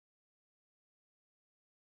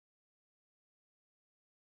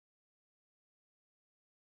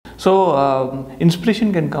So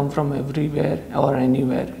inspiration can come from everywhere or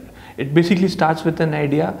anywhere. It basically starts with an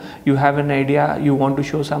idea. You have an idea, you want to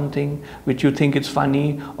show something which you think is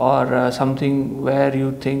funny, or something where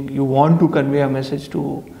you think you want to convey a message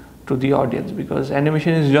to the audience, because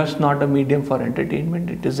animation is just not a medium for entertainment,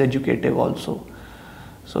 it is educative also.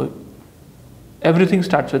 So everything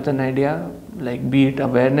starts with an idea, like be it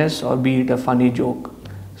awareness or be it a funny joke.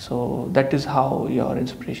 So that is how your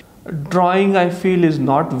inspiration. Drawing, I feel, is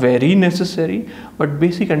not very necessary, but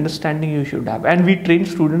basic understanding you should have, and we train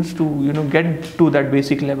students to get to that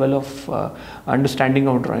basic level of understanding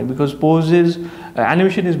of drawing, because poses,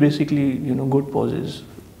 animation is basically good poses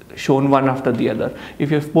shown one after the other.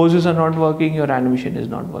 If your poses are not working, your animation is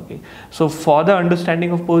not working. So for the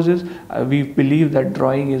understanding of poses, we believe that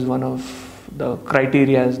drawing is one of the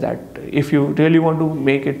criteria, that if you really want to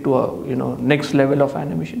make it to a next level of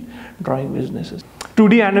animation, drawing is necessary.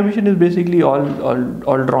 2D animation is basically all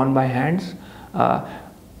drawn by hands,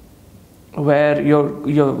 where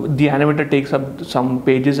the animator takes up some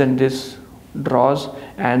pages and this draws,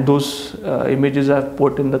 and those images are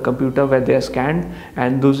put in the computer where they are scanned,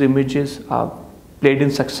 and those images are played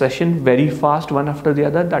in succession very fast one after the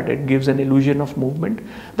other, that it gives an illusion of movement.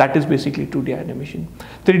 That is basically 2D animation.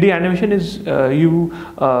 3D animation is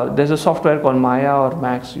there's a software called Maya or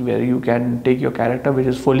Max where you can take your character which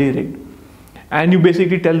is fully rigged, and you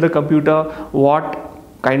basically tell the computer what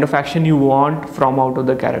kind of action you want from out of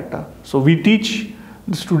the character. So we teach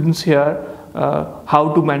the students here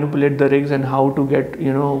how to manipulate the rigs and how to get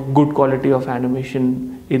good quality of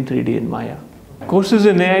animation in 3D in Maya. Courses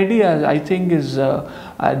in AID, I think, is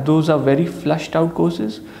those are very flushed out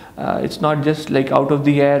courses. It's not just like out of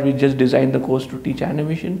the air we just designed the course to teach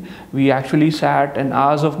animation. We actually sat, and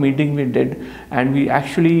hours of meeting we did, and we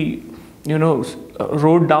actually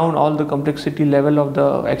wrote down all the complexity level of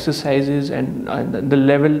the exercises and the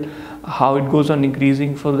level how it goes on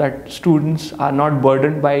increasing, so that students are not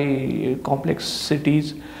burdened by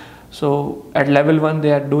complexities. So at level 1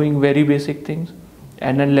 they are doing very basic things,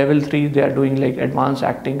 and then level 3 they are doing like advanced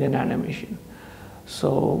acting and animation.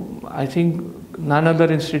 So I think none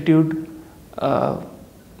other institute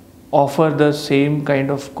offer the same kind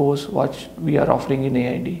of course what we are offering in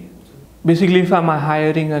AID. Basically, if I'm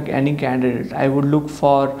hiring any candidate, I would look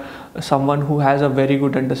for someone who has a very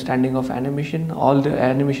good understanding of animation. All the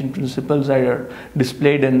animation principles are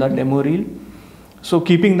displayed in the demo reel. So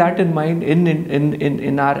keeping that in mind,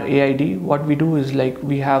 in our AID, what we do is like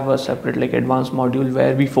we have a separate like advanced module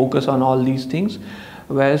where we focus on all these things.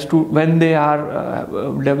 Whereas when they are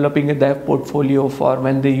developing their portfolio, for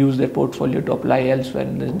when they use their portfolio to apply elsewhere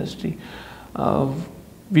in the industry,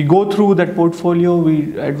 we go through that portfolio.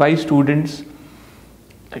 We advise students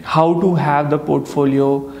like how to have the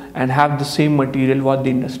portfolio and have the same material what the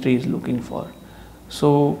industry is looking for.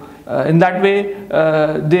 So in that way,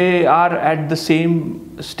 they are at the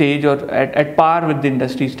same stage or at par with the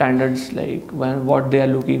industry standards, like what they are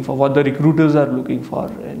looking for, what the recruiters are looking for.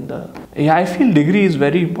 And I feel degree is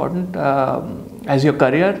very important as your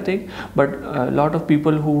career thing, but a lot of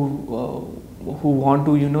people who want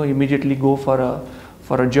to immediately go for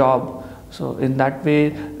a job. So in that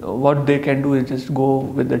way, what they can do is just go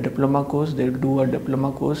with the diploma course. They do a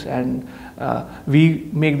diploma course, and we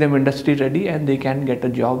make them industry ready, and they can get a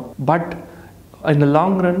job. But in the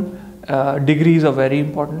long run, degrees are very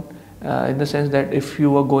important in the sense that if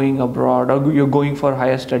you are going abroad, or you're going for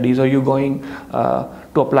higher studies, or you're going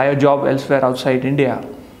to apply a job elsewhere outside India,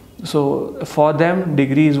 so for them,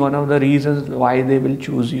 degree is one of the reasons why they will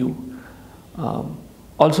choose you.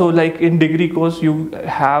 Also, like in degree course, you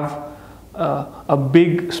have a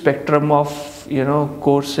big spectrum of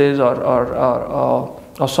courses or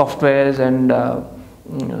softwares and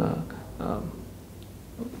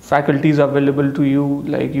faculties available to you.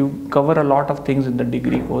 Like you cover a lot of things in the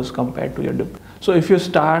degree course compared to your diploma. So if you're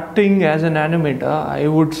starting as an animator, I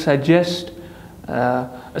would suggest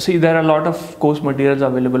see, there are a lot of course materials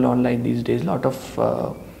available online these days. A lot of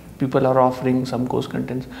people are offering some course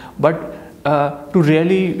contents, but to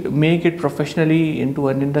really make it professionally into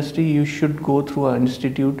an industry, you should go through an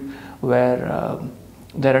institute where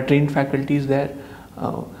there are trained faculties there.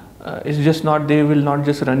 It's just not, they will not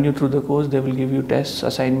just run you through the course, they will give you tests,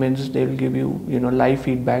 assignments, they will give you live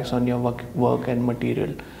feedbacks on your work and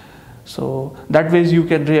material. So that ways you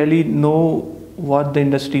can really know what the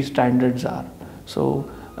industry standards are. So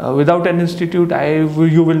without an institute,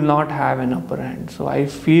 you will not have an upper hand. So I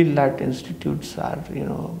feel that institutes are,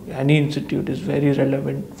 any institute is very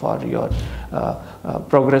relevant for your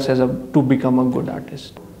progress to become a good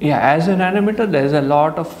artist. Yeah, as an animator, there's a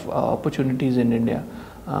lot of opportunities in India.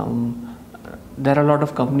 there are a lot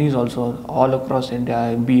of companies also all across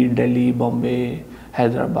India, be it Delhi, Bombay,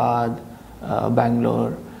 Hyderabad,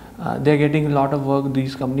 Bangalore. They're getting a lot of work.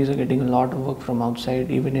 These companies are getting a lot of work from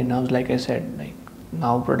outside, even in-house. Like I said, like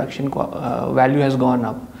now production value has gone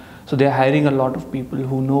up, so they're hiring a lot of people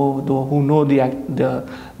who know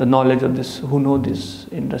the knowledge of this, who know these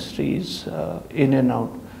industries in and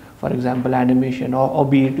out. For example, animation or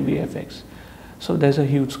be it VFX. So there's a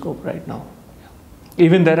huge scope right now.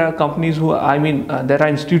 Even there are companies who, I mean, there are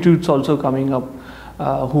institutes also coming up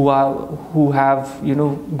who have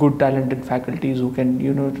good talented faculties who can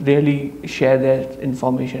really share their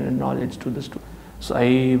information and knowledge to the students. So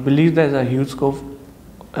I believe there's a huge scope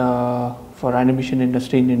for animation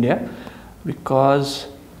industry in India, because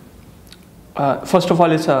first of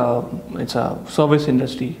all it's a service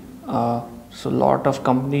industry. So a lot of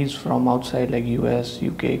companies from outside like US,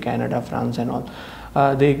 UK, Canada, France and all,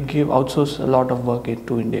 they outsource a lot of work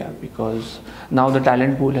to India, because now the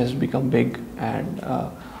talent pool has become big, and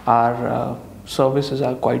our services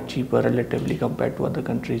are quite cheaper relatively compared to other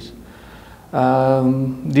countries.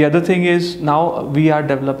 The other thing is, now we are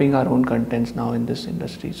developing our own contents now in this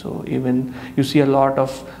industry. So even you see a lot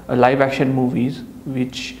of live action movies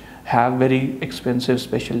which have very expensive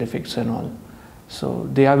special effects and all. So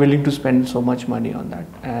they are willing to spend so much money on that,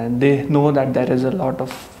 and they know that there is a lot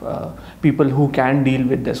of people who can deal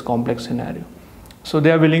with this complex scenario. So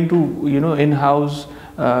they are willing to in-house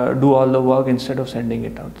do all the work instead of sending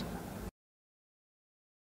it out.